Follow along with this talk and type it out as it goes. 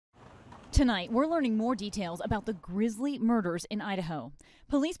Tonight, we're learning more details about the grisly murders in Idaho.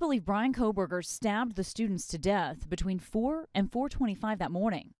 Police believe Brian Kohberger stabbed the students to death between 4 and 4:25 that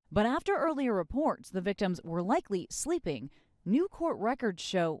morning. But after earlier reports the victims were likely sleeping, new court records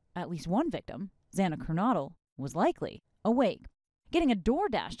show at least one victim, Xana Kernodle, was likely awake, getting a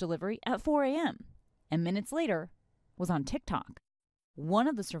DoorDash delivery at 4 a.m. and minutes later was on TikTok. One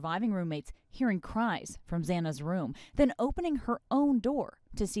of the surviving roommates hearing cries from Xana's room, then opening her own door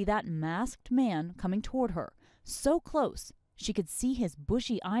to see that masked man coming toward her, so close she could see his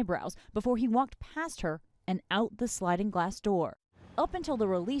bushy eyebrows before he walked past her and out the sliding glass door. Up until the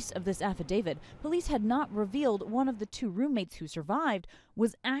release of this affidavit, police had not revealed one of the two roommates who survived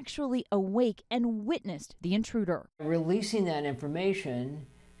was actually awake and witnessed the intruder. Releasing that information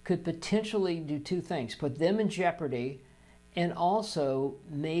could potentially do two things: put them in jeopardy, and also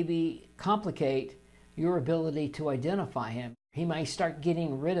maybe complicate your ability to identify him. He might start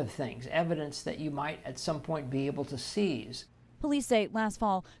getting rid of things, evidence that you might at some point be able to seize. Police say last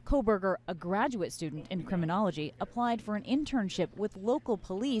fall, Kohberger, a graduate student in criminology, applied for an internship with local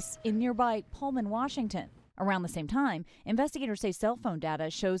police in nearby Pullman, Washington. Around the same time, investigators say cell phone data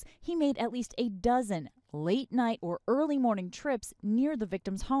shows he made at least a dozen late-night or early morning trips near the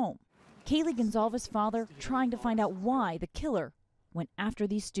victim's home. Kaylee Gonzalez's father trying to find out why the killer went after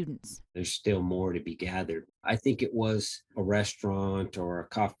these students. There's still more to be gathered. I think it was a restaurant or a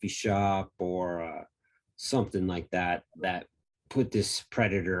coffee shop or something like that that put this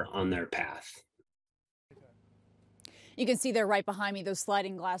predator on their path. You can see there right behind me those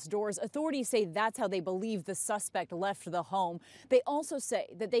sliding glass doors. Authorities say that's how they believe the suspect left the home. They also say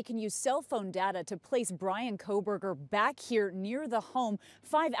that they can use cell phone data to place Brian Kohberger back here near the home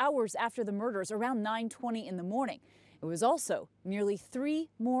 5 hours after the murders, around 9:20 in the morning. It was also nearly 3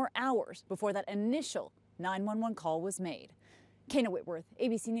 more hours before that initial 911 call was made. Kana Whitworth,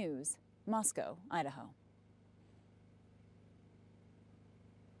 ABC News, Moscow, Idaho.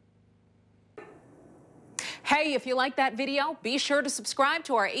 Hey, if you like that video, be sure to subscribe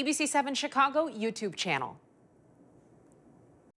to our ABC7 Chicago YouTube channel.